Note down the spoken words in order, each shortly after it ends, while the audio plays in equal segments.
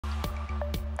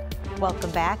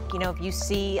Welcome back. You know, if you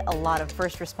see a lot of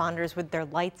first responders with their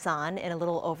lights on in a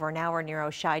little over an hour near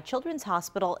Oishei Children's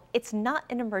Hospital, it's not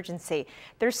an emergency.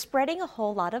 They're spreading a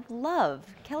whole lot of love.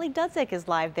 Kelly Dudzik is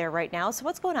live there right now. So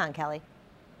what's going on, Kelly?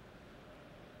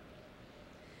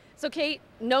 So Kate,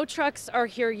 no trucks are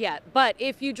here yet, but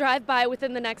if you drive by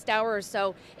within the next hour or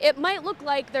so, it might look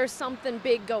like there's something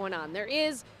big going on. There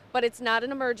is, but it's not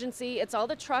an emergency. It's all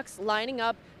the trucks lining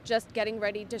up, just getting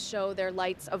ready to show their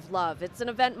lights of love. It's an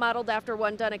event modeled after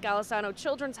one done at Golisano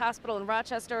Children's Hospital in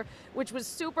Rochester, which was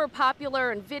super popular,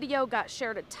 and video got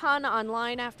shared a ton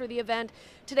online after the event.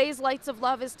 Today's Lights of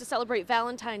Love is to celebrate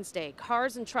Valentine's Day.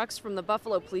 Cars and trucks from the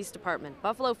Buffalo Police Department,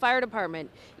 Buffalo Fire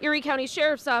Department, Erie County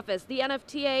Sheriff's Office, the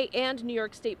NFTA, and New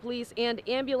York State Police and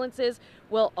ambulances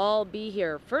will all be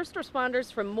here. First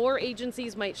responders from more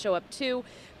agencies might show up too.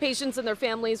 Patients and their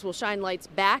families will shine lights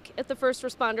back at the first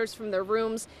responders from their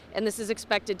rooms, and this is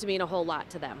expected to mean a whole lot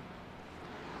to them.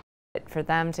 For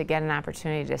them to get an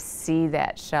opportunity to see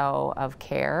that show of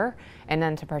care and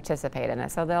then to participate in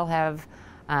it. So they'll have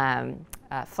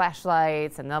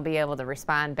flashlights, and they'll be able to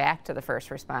respond back to the first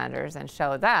responders and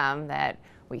show them that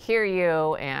we hear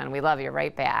you and we love you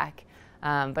right back.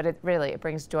 But it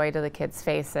brings joy to the kids'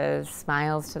 faces,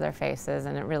 smiles to their faces,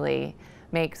 and it really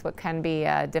makes what can be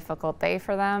a difficult day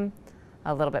for them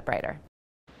a little bit brighter.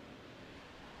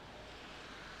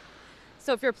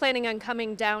 So if you're planning on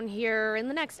coming down here in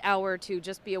the next hour or two,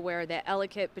 just be aware that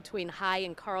Ellicott between High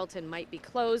and Carlton might be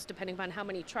closed depending on how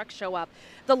many trucks show up.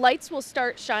 The lights will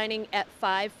start shining at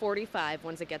 5:45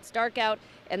 once it gets dark out,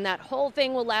 and that whole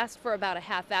thing will last for about a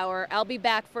half hour. I'll be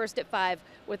back first at 5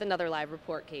 with another live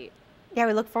report, Kate. Yeah,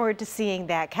 we look forward to seeing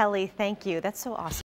that. Kelly, thank you. That's so awesome.